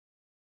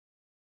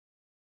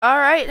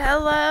Alright,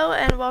 hello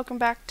and welcome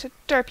back to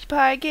Derpy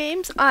Pie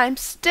Games. I'm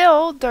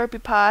still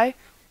Derpy Pie,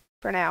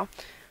 for now.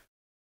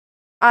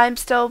 I'm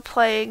still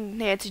playing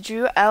Nancy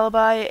Drew,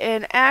 Alibi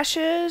in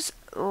Ashes.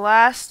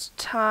 Last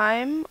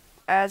time,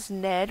 as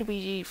Ned,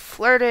 we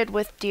flirted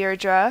with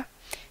Deirdre.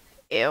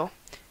 Ew.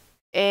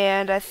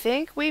 And I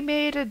think we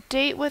made a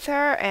date with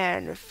her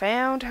and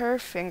found her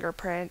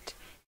fingerprint.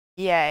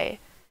 Yay.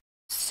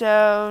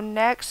 So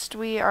next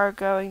we are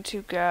going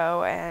to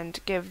go and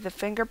give the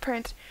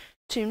fingerprint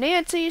to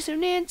Nancy so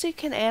Nancy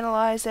can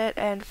analyze it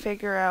and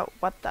figure out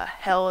what the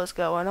hell is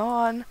going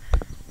on.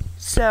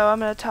 So I'm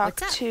going to talk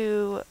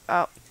to...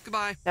 Oh.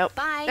 Goodbye. Nope.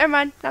 Bye. Never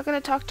mind. Not going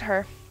to talk to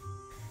her.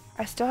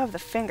 I still have the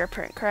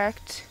fingerprint,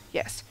 correct?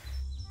 Yes.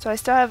 So I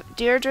still have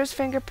Deirdre's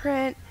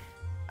fingerprint.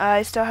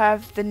 I still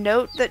have the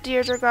note that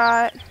Deirdre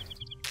got.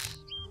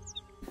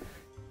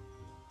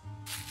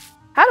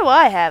 How do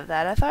I have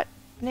that? I thought...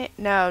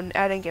 No,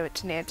 I didn't give it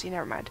to Nancy.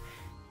 Never mind.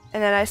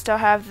 And then I still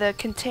have the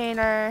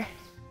container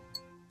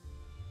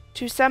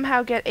to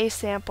somehow get a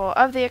sample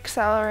of the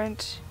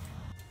accelerant,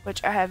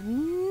 which I have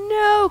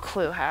no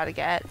clue how to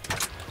get.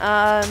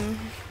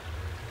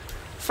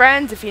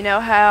 Friends, if you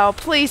know how,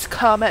 please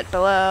comment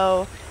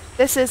below.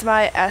 This is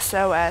my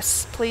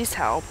SOS. Please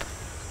help.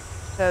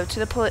 So to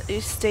the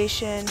police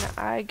station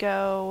I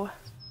go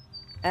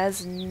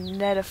as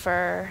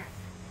Nedifer,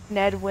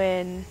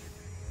 Nedwin,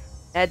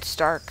 Ned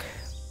Stark,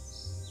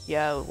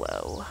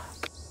 YOLO.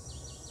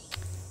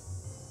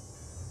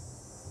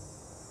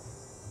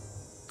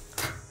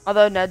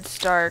 Although Ned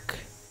Stark,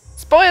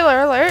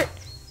 spoiler alert,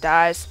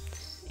 dies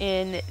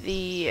in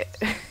the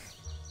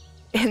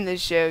in the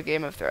show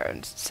Game of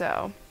Thrones.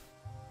 So,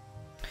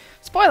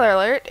 spoiler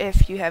alert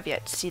if you have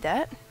yet to see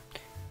that.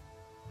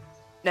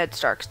 Ned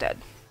Stark's dead,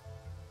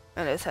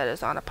 and his head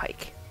is on a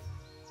pike.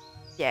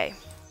 Yay.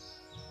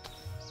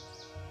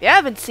 If you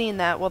haven't seen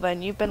that, well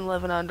then you've been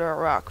living under a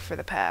rock for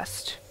the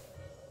past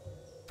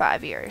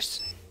 5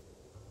 years.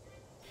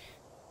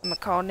 I'm gonna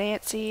call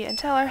Nancy and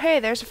tell her, hey,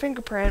 there's a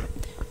fingerprint.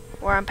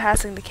 Or I'm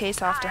passing the case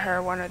off to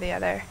her, one or the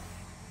other.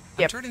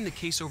 I'm turning the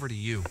case over to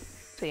you.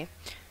 See.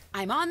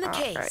 I'm on the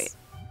case. Right.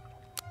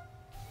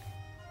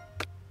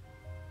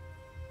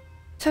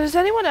 So does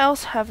anyone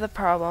else have the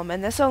problem,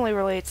 and this only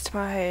relates to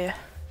my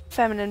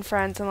feminine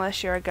friends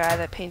unless you're a guy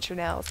that paints your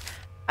nails.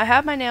 I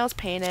have my nails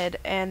painted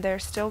and they're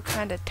still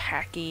kind of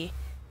tacky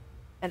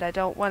and I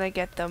don't want to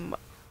get them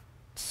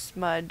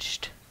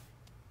smudged.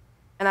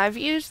 And I've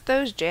used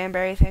those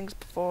Jamberry things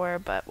before,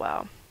 but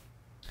well,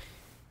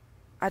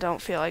 I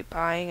don't feel like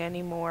buying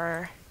any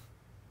more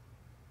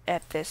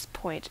at this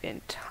point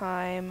in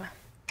time.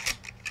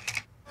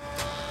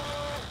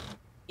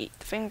 Eat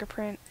the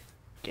fingerprint.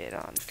 Get it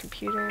on the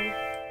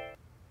computer.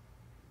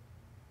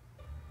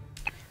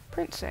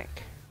 Print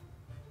sync.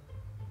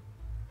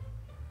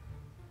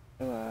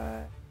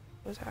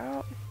 Was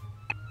out.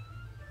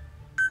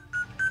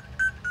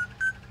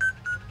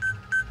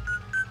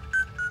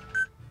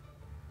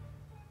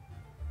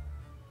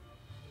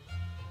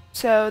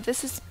 So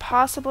this is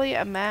possibly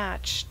a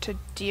match to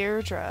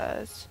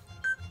Deirdre's.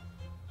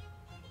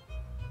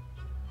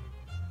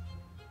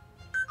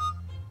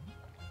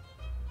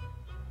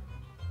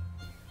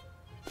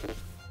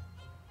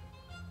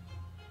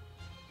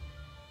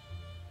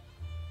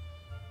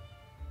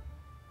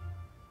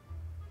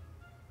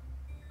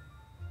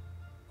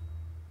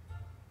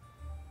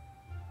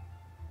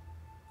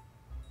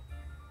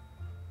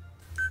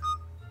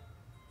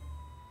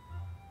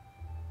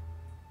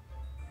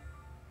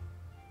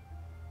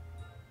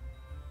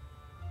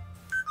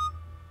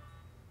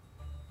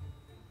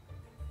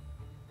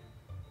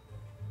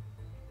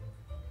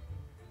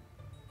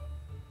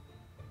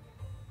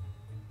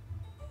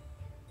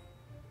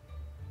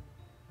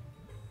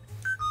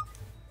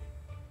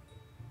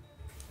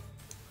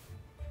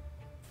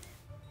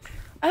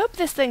 I hope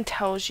this thing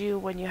tells you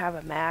when you have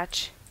a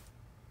match.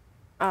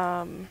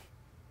 So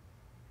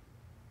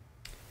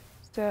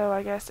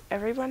I guess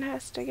everyone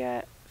has to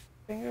get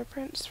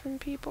fingerprints from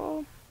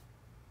people.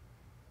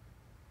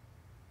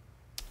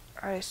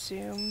 I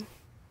assume.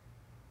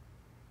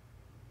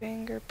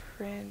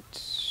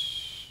 Fingerprint.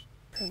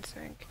 Print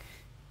sync.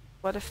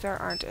 What if there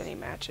aren't any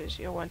matches?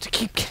 You'll want to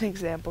keep getting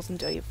examples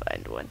until you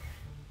find one.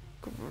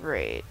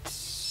 Great.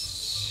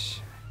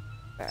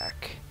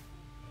 Back.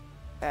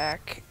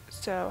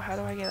 So, how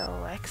do I get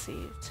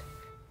Alexi's?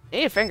 I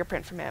need a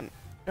fingerprint from him.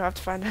 You'll have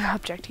to find an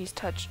object he's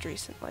touched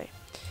recently.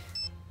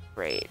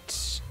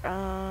 Great.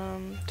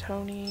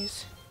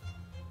 Tony's.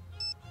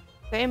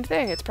 Same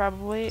thing. It's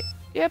probably,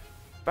 yep,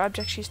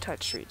 object she's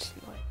touched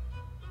recently.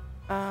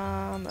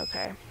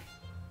 Okay.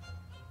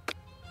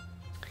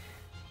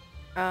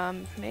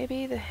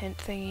 Maybe the hint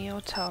thingy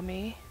will tell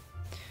me.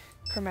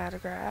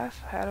 Chromatograph.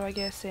 How do I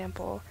get a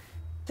sample?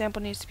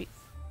 Sample needs to be...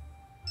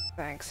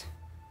 Thanks.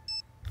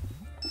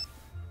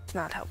 It's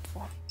not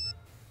helpful.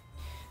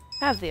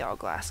 I have the all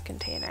glass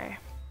container.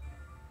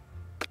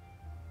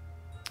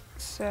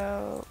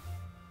 So...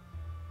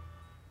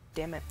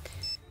 Damn it.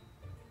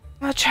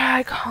 I'll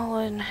try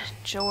calling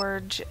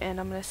George and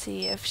I'm gonna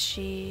see if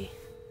she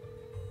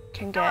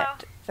can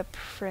get the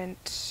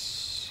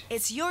print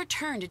It's your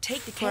turn to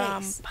take the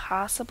from case.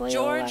 possibly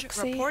George,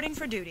 Alexi. reporting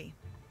for duty.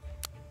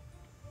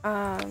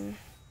 Well,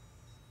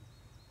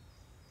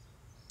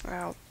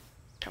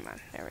 come on,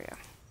 there we go.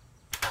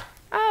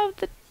 Oh,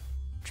 the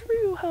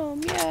Drew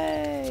home,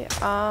 yay!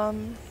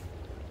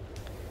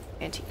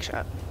 Antique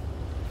shop.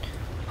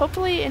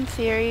 Hopefully, in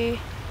theory,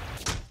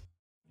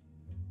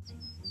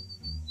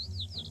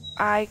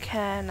 I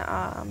can,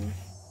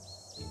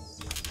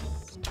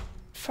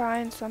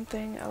 find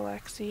something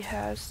Alexi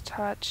has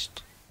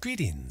touched.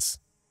 Greetings.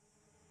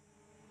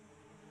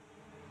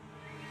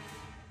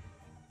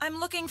 I'm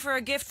looking for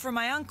a gift for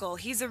my uncle.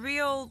 He's a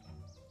real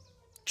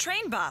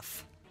train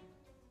buff.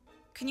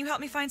 Can you help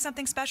me find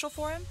something special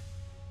for him?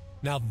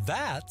 Now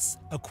that's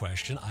a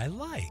question I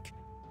like.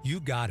 You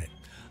got it.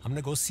 I'm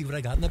gonna go see what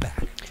I got in the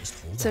back.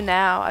 Just hold So on.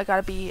 now I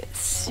gotta be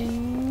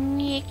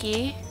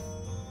sneaky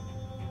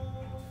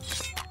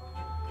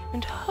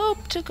and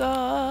hope to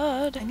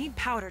God. I need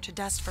powder to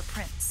dust for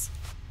prints.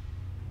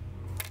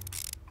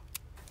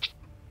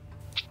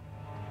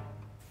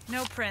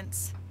 No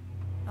prints.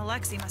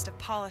 Alexi must have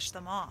polished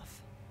them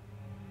off.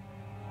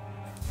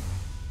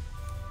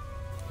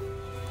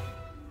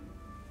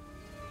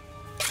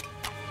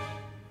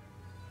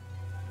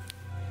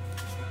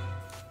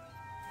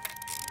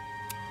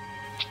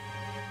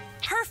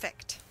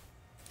 Perfect.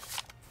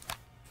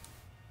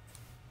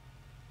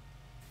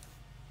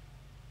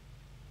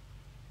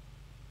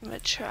 I'm gonna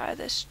try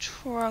this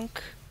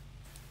trunk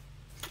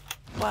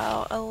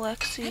while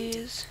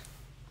Alexi's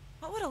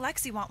What would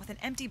Alexi want with an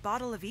empty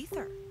bottle of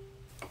ether?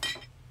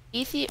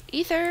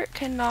 ether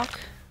can knock.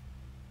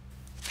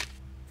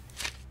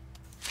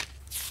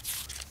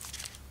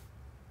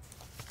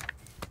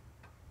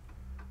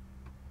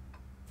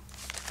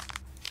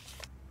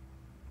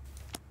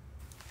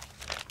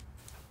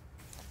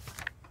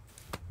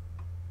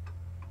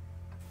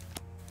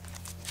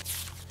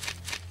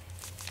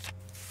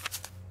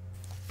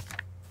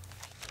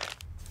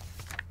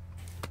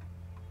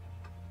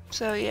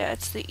 So yeah,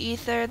 it's the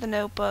ether, the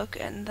notebook,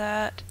 and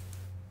that.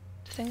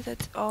 I think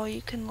that's all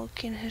you can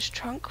look in his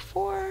trunk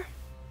for.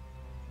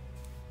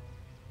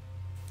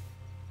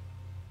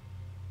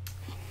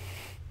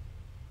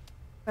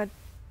 I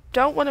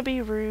don't want to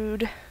be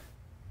rude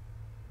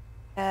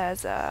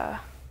as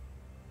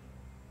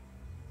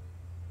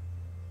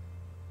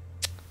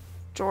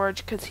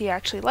George, because he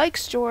actually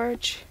likes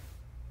George.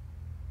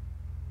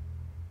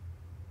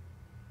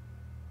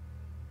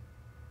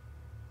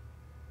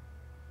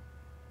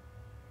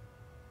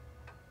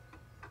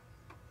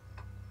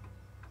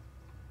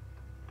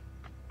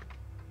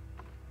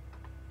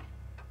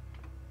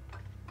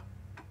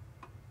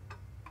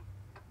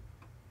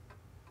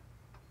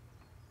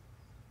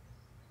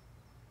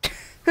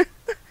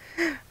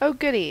 Oh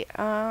goody.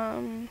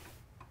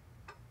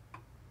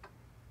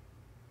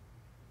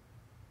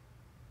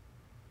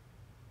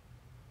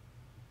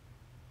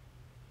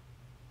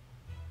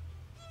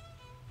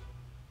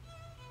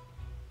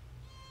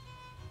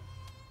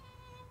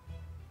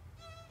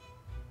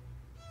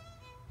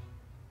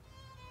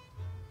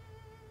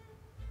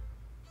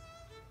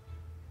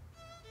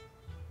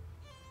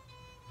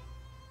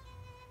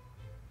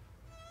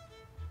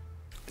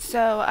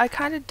 So I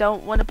kind of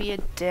don't want to be a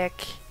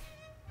dick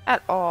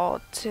at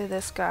all to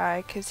this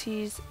guy because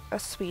he's a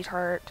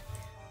sweetheart.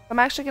 I'm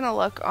actually going to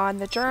look on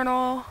the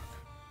journal.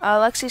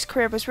 Lexi's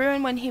career was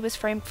ruined when he was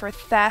framed for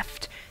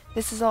theft.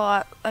 This is a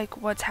lot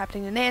like what's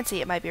happening to Nancy.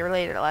 It might be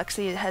related.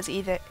 Lexi has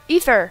ether.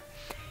 Ether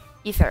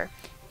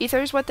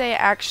is what they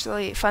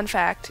actually, fun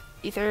fact,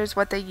 ether is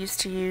what they used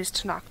to use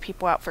to knock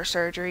people out for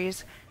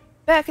surgeries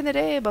back in the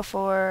day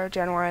before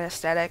general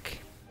anesthetic.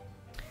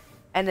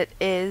 And it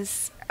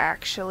is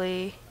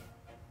actually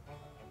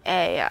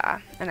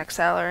an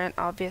accelerant,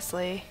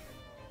 obviously.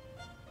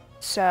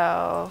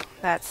 So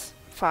that's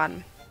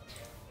fun.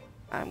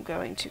 I'm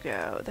going to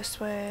go this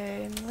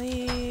way and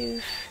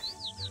leave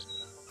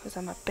because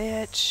I'm a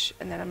bitch,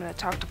 and then I'm gonna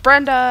talk to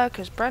Brenda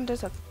because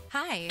Brenda's a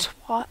Hi.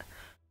 twat.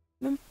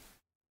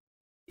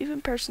 You've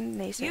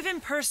impersonated. You've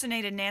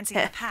impersonated Nancy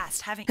in the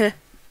past, haven't you?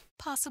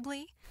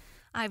 Possibly.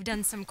 I've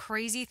done some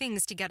crazy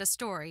things to get a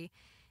story.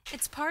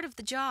 It's part of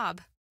the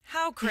job.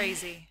 How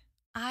crazy.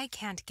 I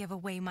can't give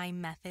away my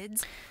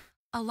methods.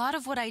 A lot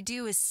of what I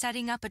do is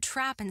setting up a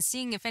trap and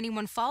seeing if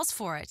anyone falls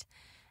for it.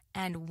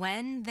 And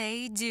when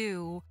they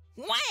do,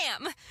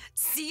 wham!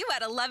 See you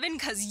at 11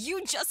 'cause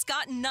you just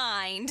got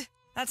 9'd.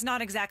 That's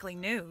not exactly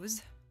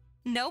news.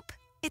 Nope,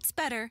 it's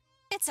better.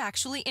 It's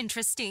actually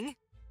interesting.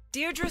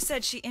 Deirdre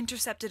said she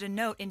intercepted a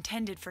note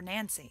intended for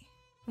Nancy.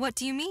 What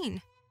do you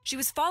mean? She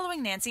was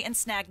following Nancy and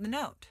snagged the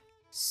note.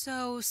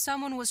 So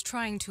someone was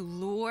trying to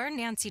lure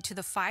Nancy to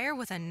the fire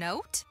with a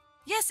note?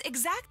 Yes,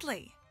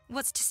 exactly.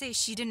 What's to say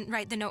she didn't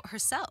write the note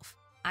herself?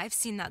 I've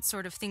seen that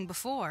sort of thing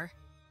before.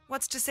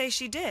 What's to say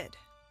she did?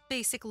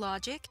 Basic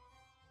logic.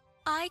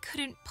 I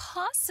couldn't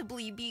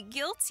possibly be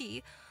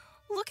guilty.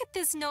 Look at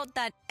this note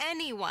that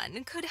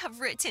anyone could have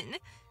written.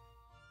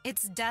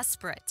 It's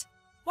desperate.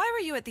 Why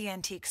were you at the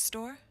antique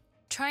store?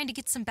 Trying to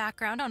get some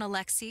background on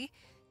Alexi.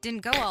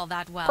 Didn't go all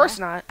that well. Of course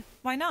not.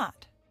 Why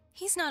not?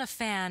 He's not a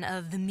fan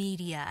of the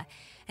media,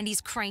 and he's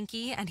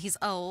cranky, and he's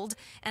old,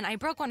 and I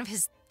broke one of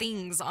his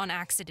things on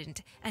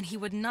accident, and he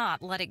would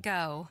not let it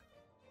go.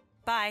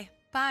 Bye.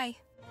 Bye.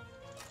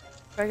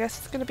 I guess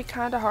it's gonna be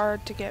kind of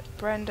hard to get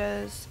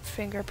Brenda's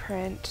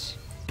fingerprint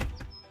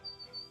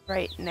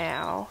right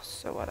now.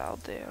 So what I'll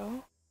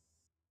do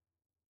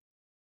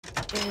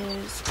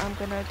is I'm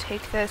gonna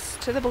take this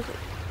to the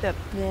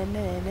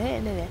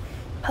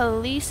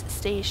police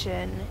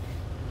station,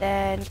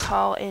 then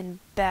call in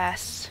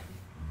Bess.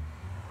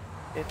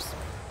 Oops.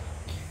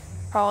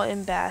 Call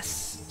in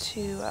Bess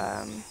to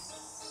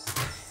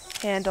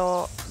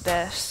handle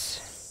this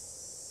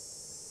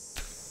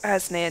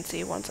as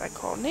Nancy once I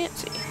call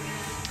Nancy.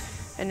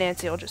 And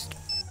Nancy will just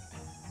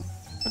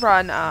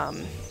run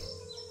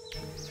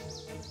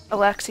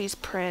Alexi's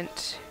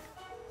print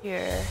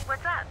here.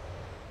 What's up?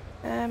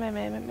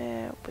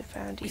 We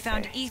found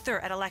ether. Ether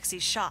at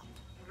Alexi's shop.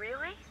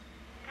 Really?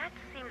 That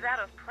seems out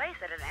of place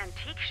at an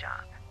antique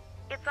shop.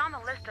 It's on the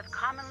list of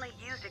commonly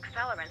used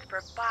accelerants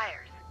for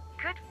buyers.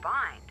 Good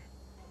find.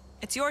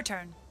 It's your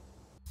turn.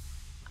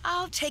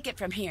 I'll take it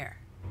from here.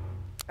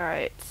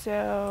 Alright,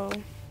 so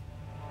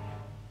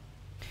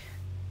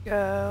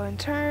go and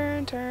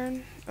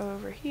turn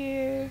over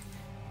here.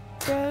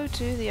 Go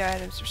to the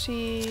items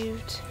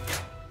received.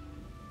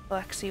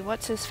 Alexi,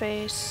 what's his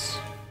face?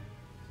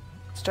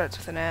 Starts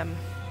with an M.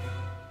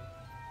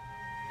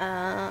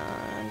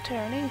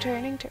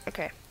 Turning.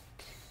 Okay.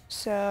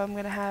 So I'm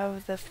gonna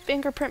have the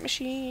fingerprint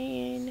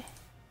machine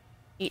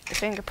eat the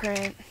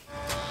fingerprint.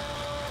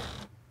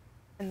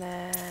 And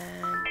then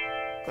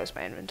close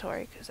my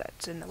inventory because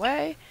that's in the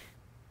way.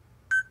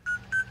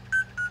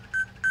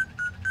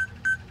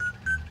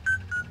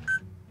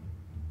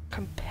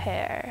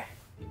 Compare.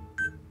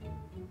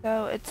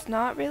 So it's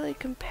not really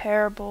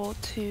comparable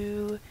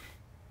to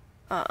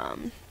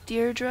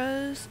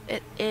Deirdre's.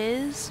 It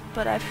is,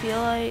 but I feel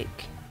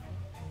like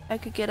I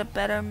could get a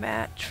better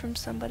match from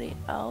somebody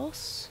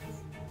else.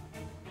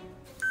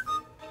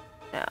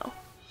 No.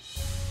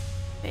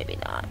 Maybe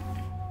not.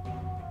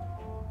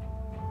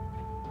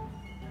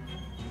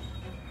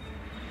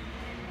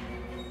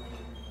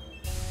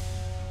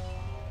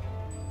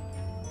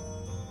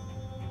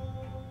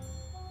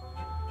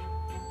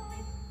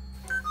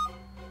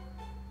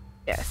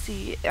 Yeah,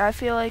 see, I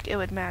feel like it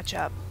would match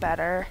up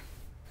better.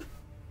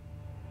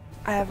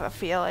 I have a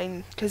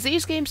feeling, because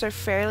these games are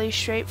fairly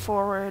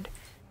straightforward,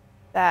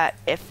 that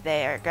if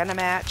they are gonna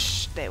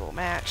match, they will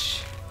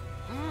match.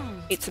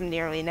 Eat some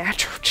nearly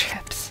natural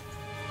chips.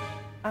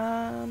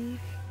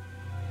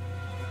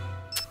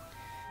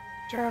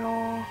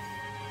 Journal.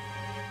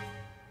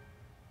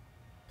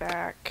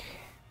 Back.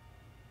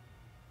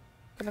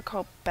 I'm gonna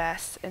call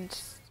Bess and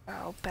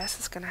oh, Bess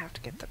is gonna have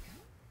to get the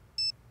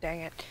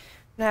dang it.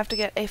 I'm gonna have to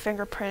get a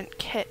fingerprint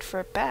kit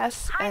for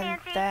Bess. Hi, and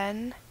Nancy.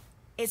 then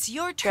It's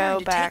your turn go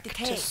to back take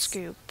the to case.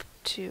 Scoop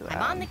to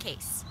I'm on the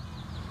case.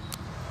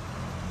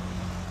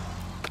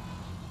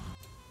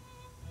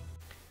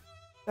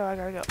 so I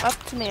gotta go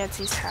up to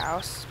Nancy's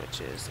house,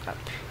 which is up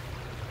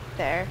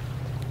there,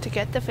 to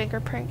get the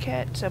fingerprint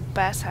kit. So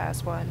Bess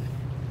has one,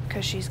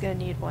 because she's gonna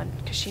need one,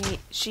 because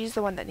she's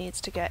the one that needs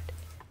to get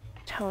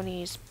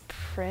Tony's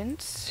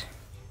prints.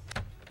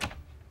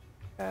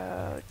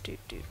 So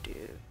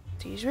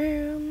T's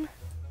room,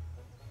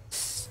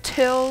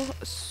 still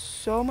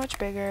so much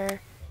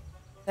bigger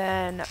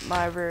than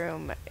my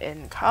room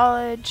in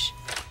college.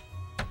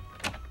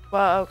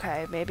 Well,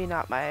 okay, maybe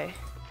not my.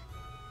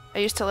 I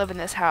used to live in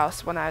this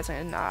house when I was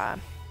in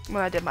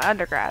when I did my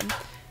undergrad,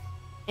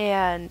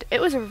 and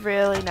it was a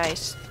really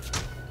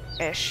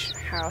nice-ish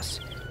house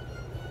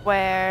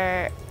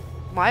where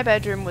my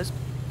bedroom was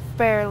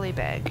fairly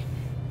big.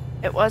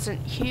 It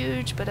wasn't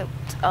huge, but it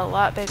was a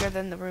lot bigger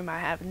than the room I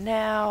have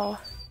now.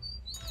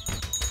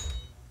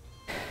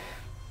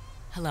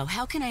 Hello,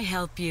 how can I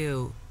help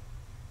you?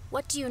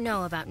 What do you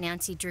know about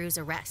Nancy Drew's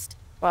arrest?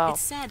 Well,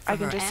 It's sad for I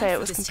can her just and say it for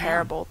was this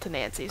comparable to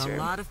Nancy's A room.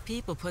 lot of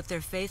people put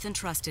their faith and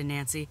trust in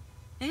Nancy,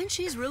 and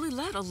she's really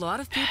let a lot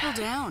of people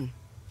down.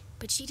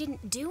 But she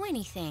didn't do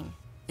anything.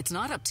 It's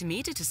not up to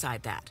me to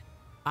decide that.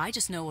 I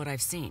just know what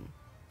I've seen.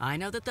 I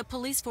know that the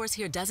police force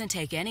here doesn't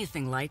take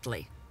anything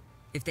lightly.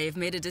 If they've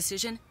made a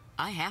decision,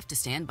 I have to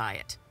stand by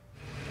it.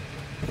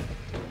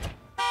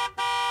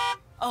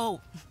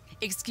 Oh,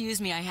 excuse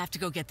me, I have to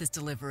go get this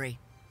delivery.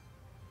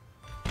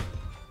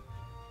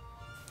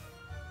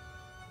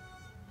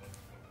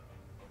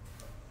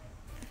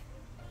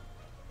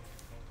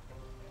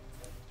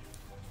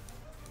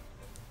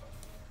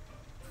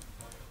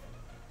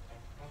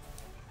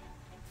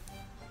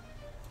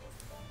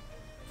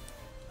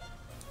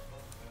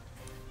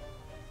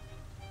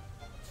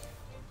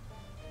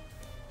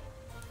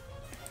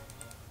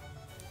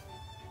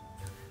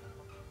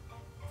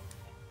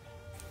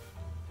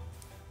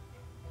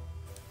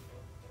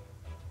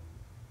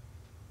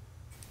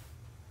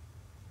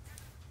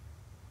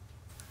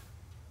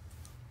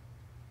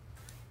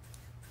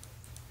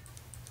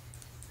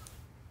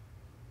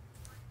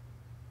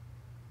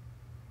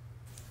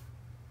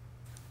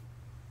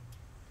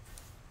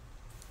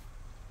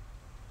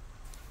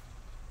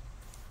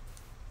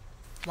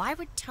 Why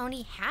would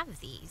Tony have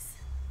these?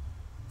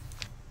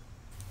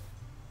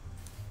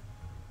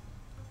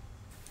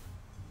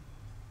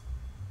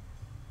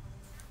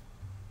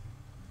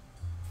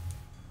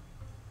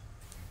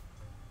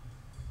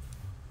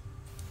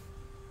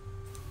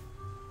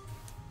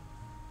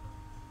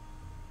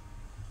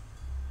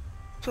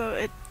 So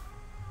it...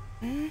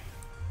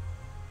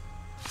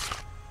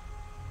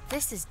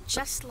 This is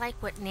just like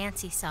what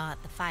Nancy saw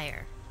at the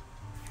fire.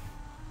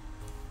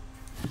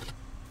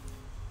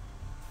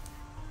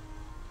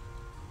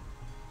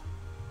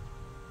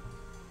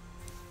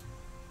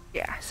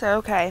 Yeah, so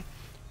okay.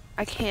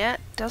 I can't,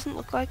 doesn't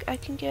look like I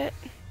can get...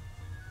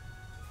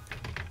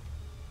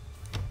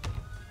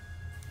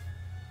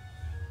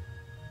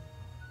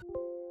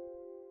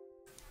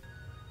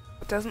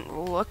 It doesn't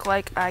look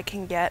like I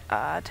can get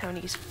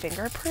Tony's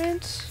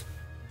fingerprints,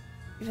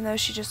 even though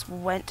she just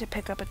went to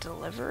pick up a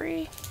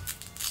delivery?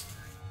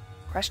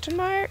 Question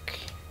mark?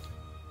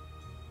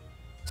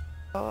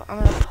 So I'm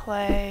gonna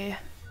play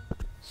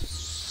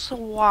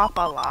Swap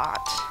a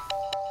Lot.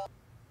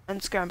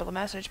 Unscramble the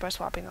message by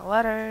swapping the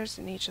letters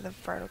in each of the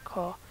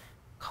vertical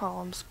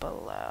columns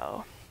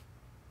below.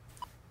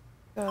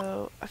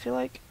 So I feel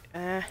like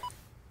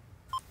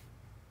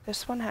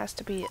this one has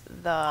to be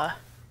the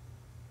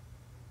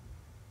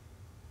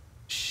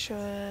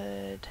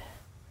should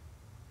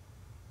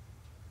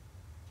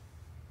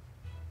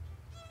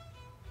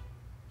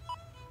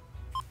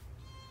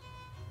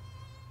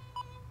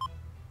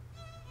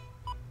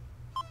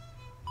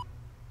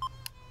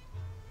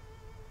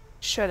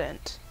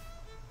shouldn't.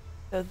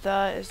 So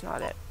the is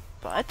not it,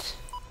 but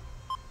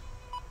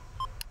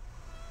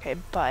okay,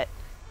 but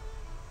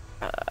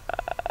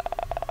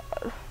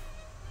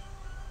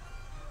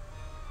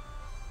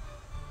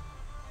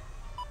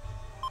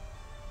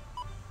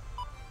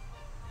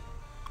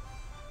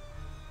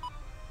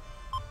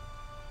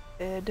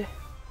id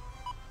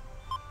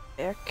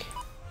ick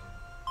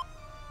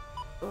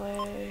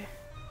lay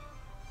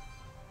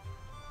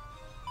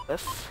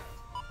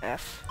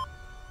if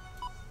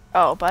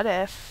oh, but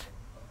if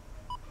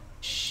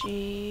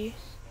she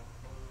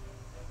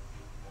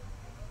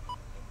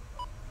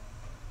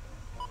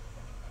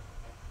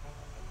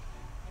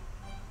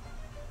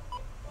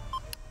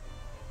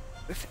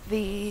with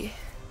the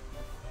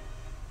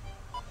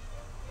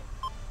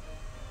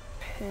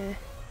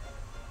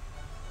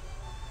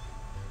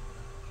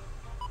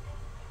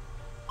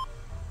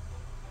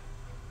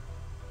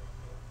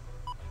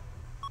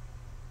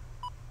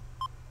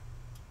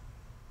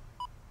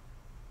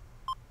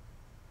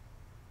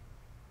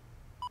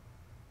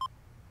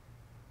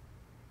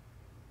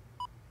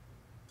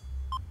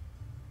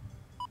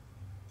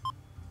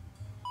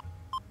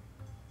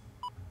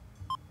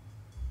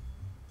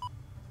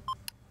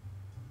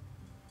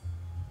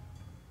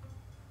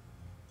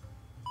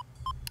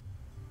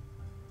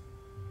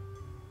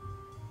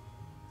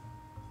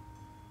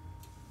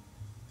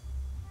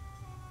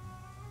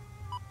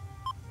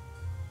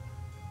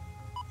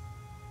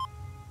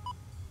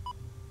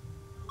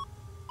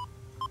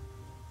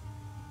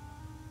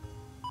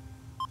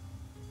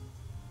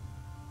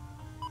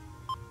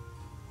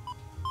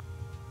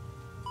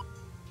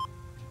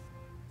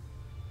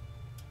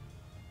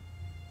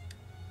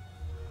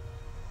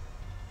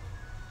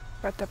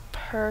but the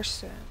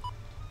person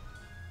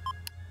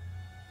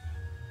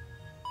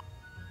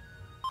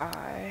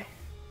I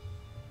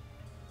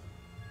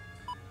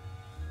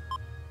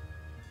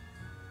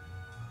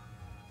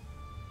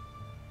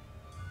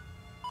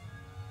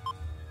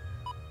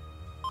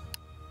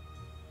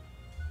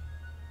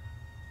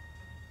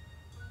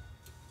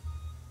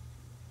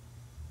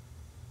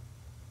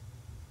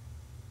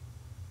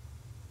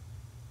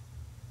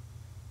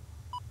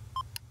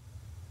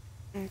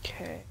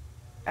okay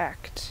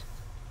act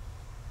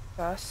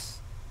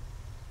suspect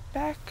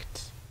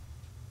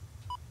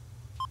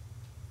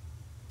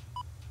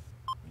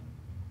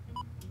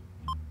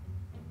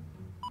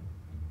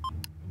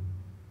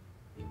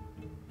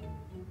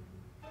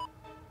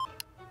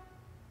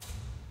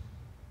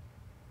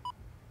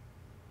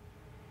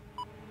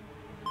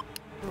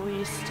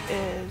least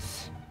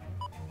is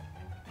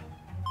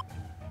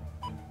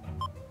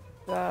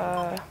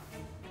the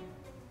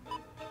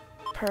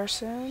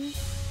person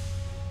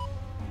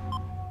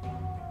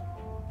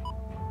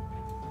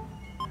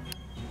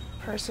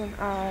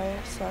I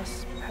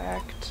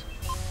suspect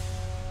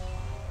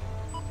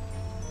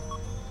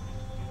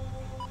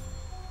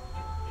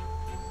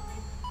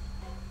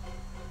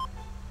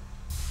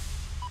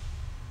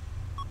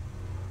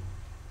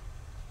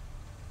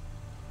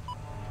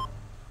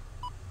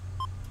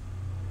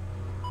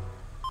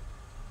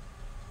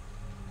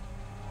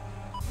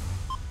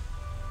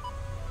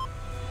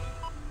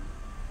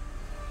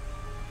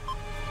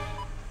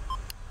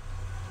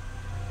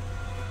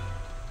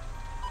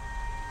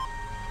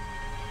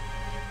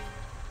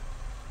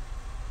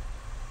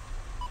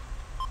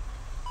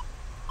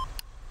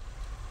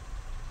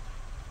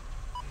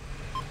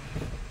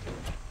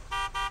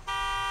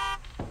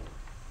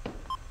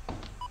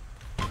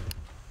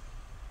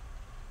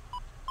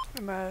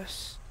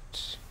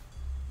most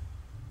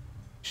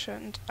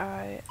shouldn't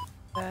I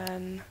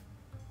Then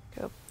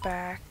go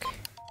back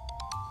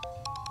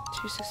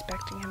to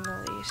suspecting him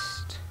the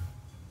least.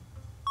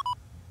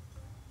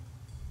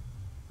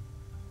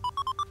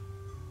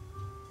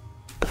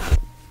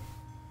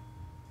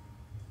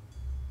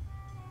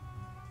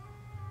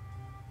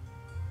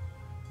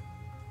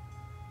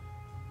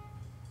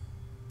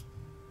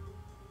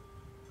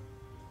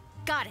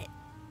 Got it.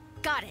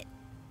 Got it.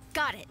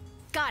 Got it.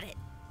 Got it.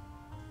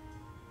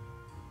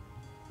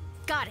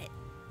 Got it.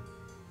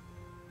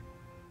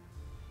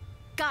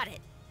 Got it.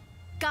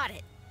 Got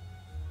it.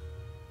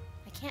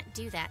 I can't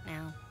do that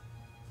now.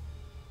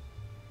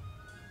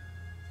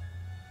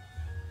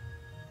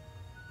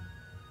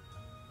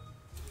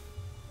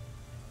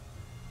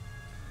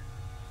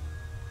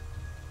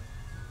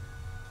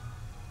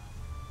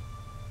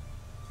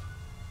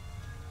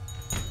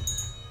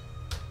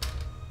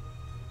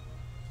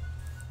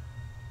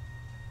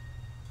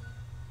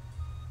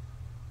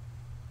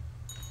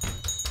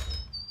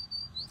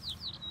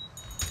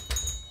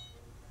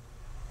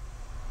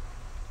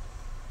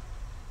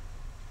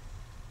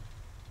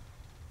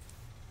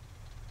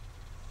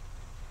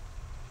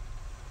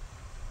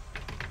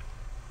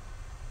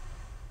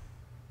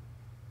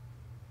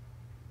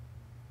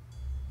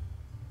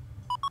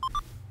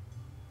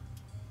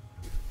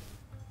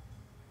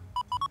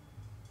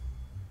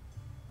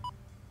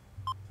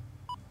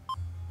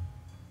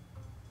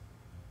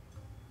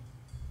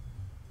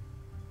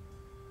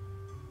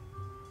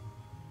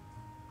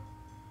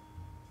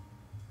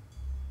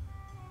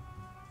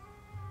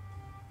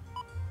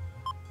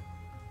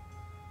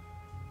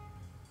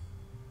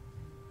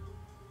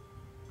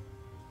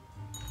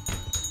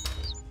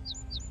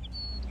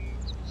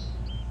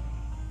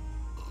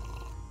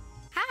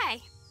 Hi.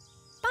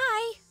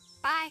 Bye.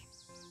 Bye.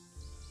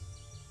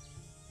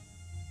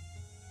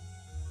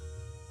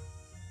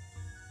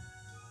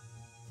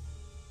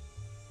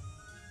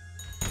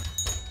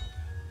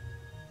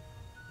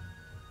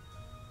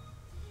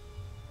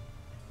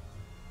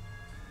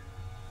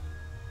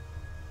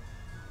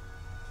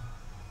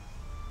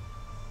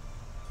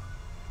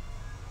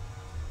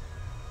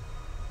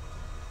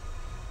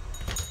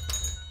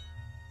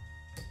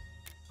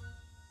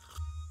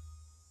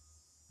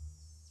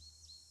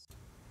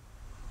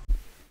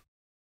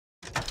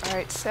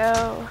 Alright,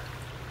 so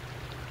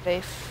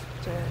they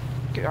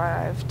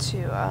drive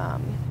to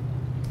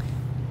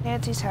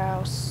Nancy's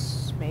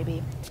house,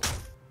 maybe.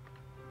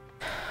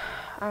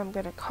 I'm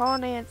gonna call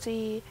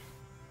Nancy.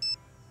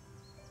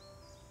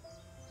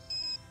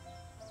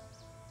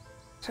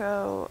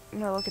 So I'm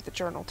gonna look at the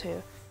journal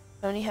too.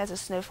 Tony has a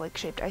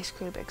snowflake-shaped ice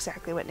cube,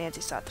 exactly what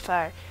Nancy saw at the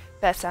fire.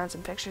 Beth sounds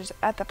and pictures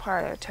at the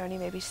parlor. Tony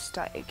may be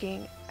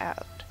staking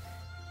out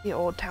the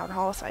old town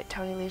hall site.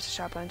 Tony leaves the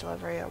shop on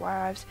delivery,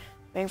 arrives.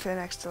 Waiting for the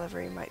next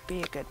delivery might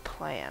be a good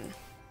plan.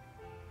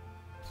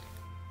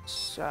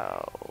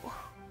 So...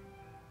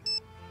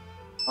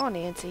 oh,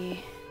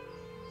 Nancy.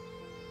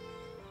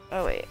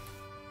 Oh, wait.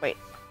 Wait.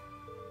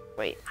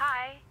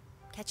 Hi.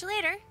 Catch you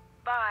later.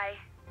 Bye.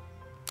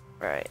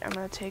 Right, I'm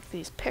gonna take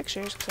these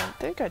pictures, because I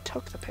think I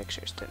took the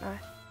pictures, didn't I?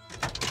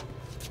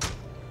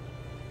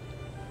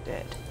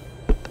 Did.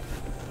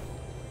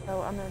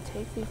 So I'm gonna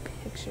take these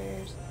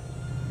pictures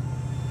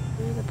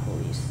to the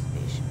police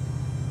station.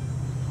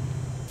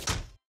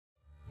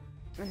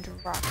 And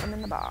drop them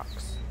in the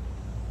box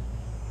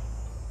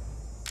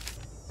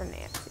for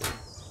Nancy.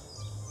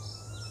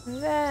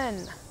 And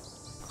then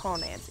call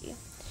Nancy.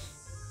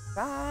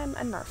 I'm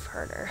a Nerf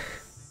herder.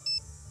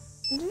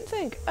 I didn't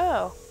think,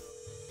 oh,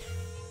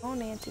 call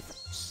Nancy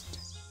first.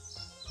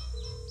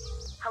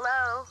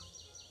 Hello?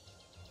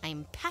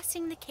 I'm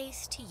passing the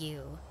case to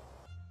you.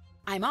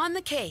 I'm on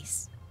the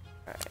case.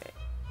 Alright,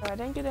 so I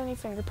didn't get any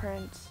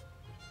fingerprints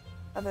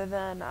other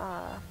than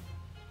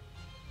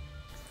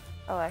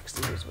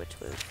Alexi's, which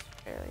was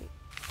fairly...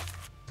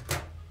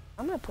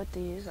 I'm gonna put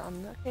these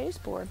on the case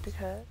board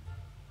because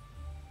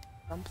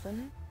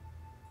something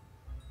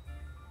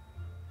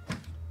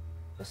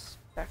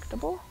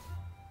respectable.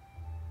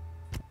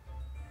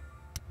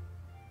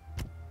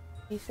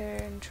 Ether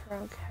and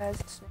trunk has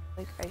a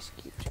snowflake ice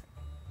cube.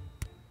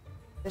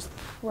 This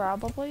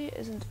probably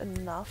isn't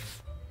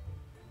enough,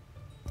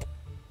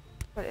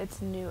 but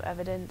it's new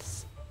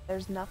evidence.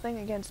 There's nothing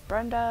against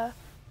Brenda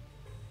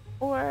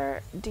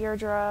or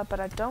Deirdre, but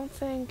I don't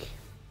think...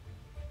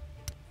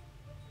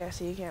 yeah,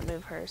 so you can't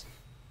move hers.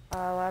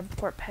 Lab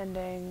report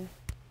pending.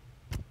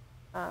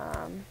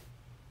 Box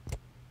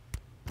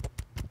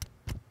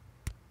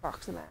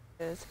of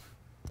matches.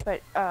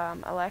 But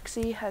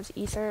Alexi has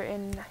ether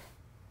in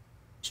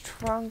his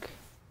trunk,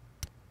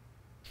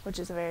 which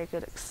is a very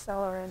good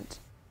accelerant.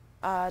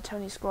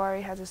 Tony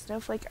Squari has a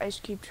snowflake ice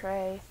cube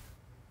tray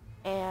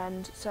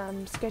and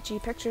some sketchy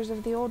pictures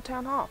of the old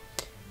town hall.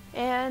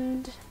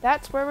 And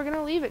that's where we're going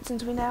to leave it,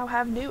 since we now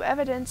have new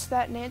evidence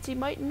that Nancy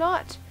might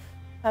not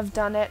have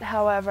done it.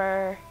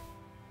 However,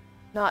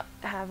 not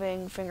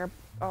having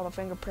all the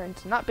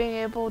fingerprints, not being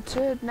able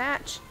to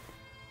match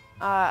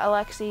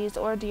Alexi's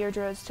or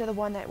Deirdre's to the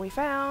one that we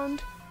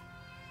found.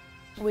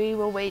 We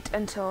will wait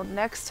until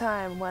next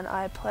time when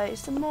I play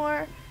some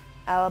more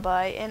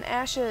Alibi in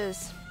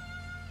ashes.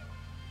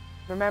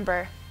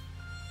 Remember,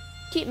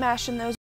 keep mashing those